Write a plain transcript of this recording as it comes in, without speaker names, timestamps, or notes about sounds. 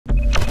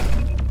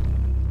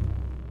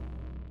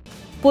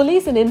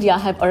Police in India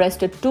have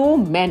arrested 2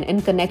 men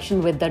in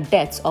connection with the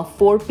deaths of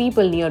 4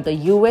 people near the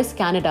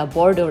US-Canada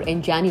border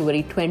in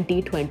January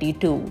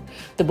 2022.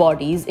 The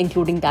bodies,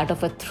 including that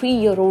of a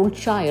 3-year-old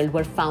child,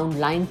 were found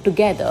lying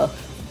together,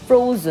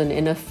 frozen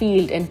in a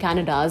field in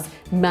Canada's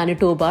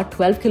Manitoba,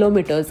 12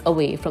 kilometers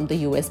away from the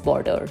US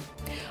border.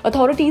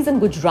 Authorities in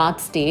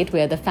Gujarat state,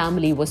 where the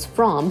family was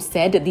from,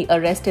 said the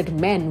arrested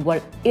men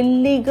were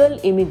illegal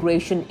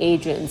immigration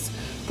agents.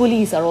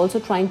 Police are also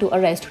trying to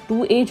arrest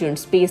 2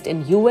 agents based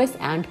in US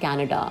and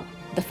Canada.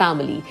 The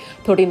family,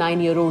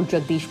 39-year-old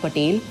Jagdish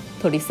Patel,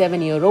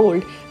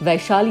 37-year-old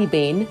Vaishali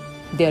Bain,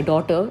 their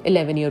daughter,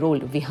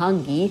 11-year-old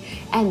Vihangi,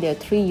 and their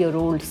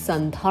 3-year-old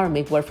son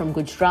Dharmik were from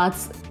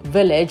Gujarat's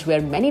village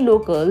where many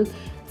locals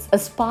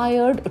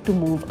aspired to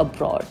move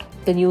abroad.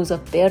 The news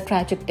of their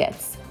tragic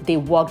deaths, they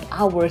walked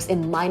hours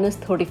in minus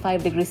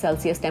 35 degrees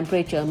Celsius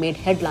temperature, made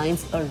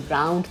headlines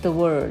around the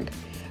world.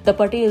 The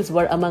Patels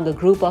were among a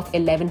group of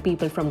 11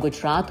 people from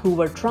Gujarat who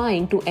were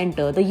trying to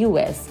enter the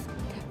US.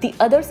 The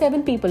other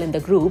 7 people in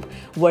the group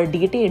were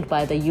detained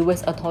by the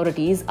US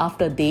authorities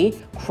after they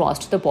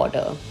crossed the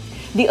border.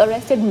 The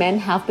arrested men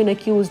have been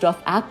accused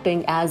of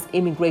acting as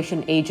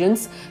immigration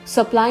agents,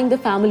 supplying the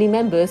family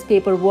members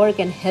paperwork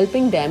and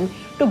helping them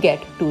to get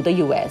to the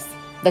US.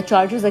 The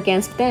charges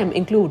against them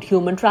include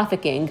human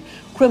trafficking,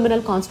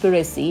 criminal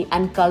conspiracy,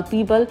 and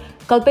culpable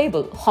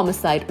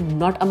homicide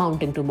not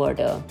amounting to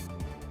murder.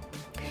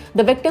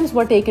 The victims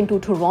were taken to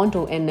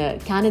Toronto in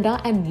Canada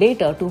and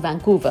later to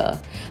Vancouver.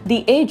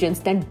 The agents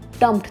then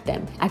dumped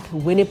them at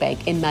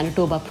Winnipeg in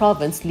Manitoba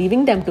province,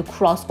 leaving them to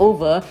cross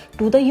over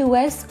to the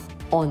US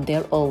on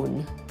their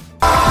own.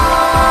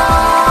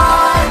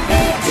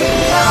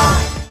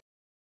 IPTV.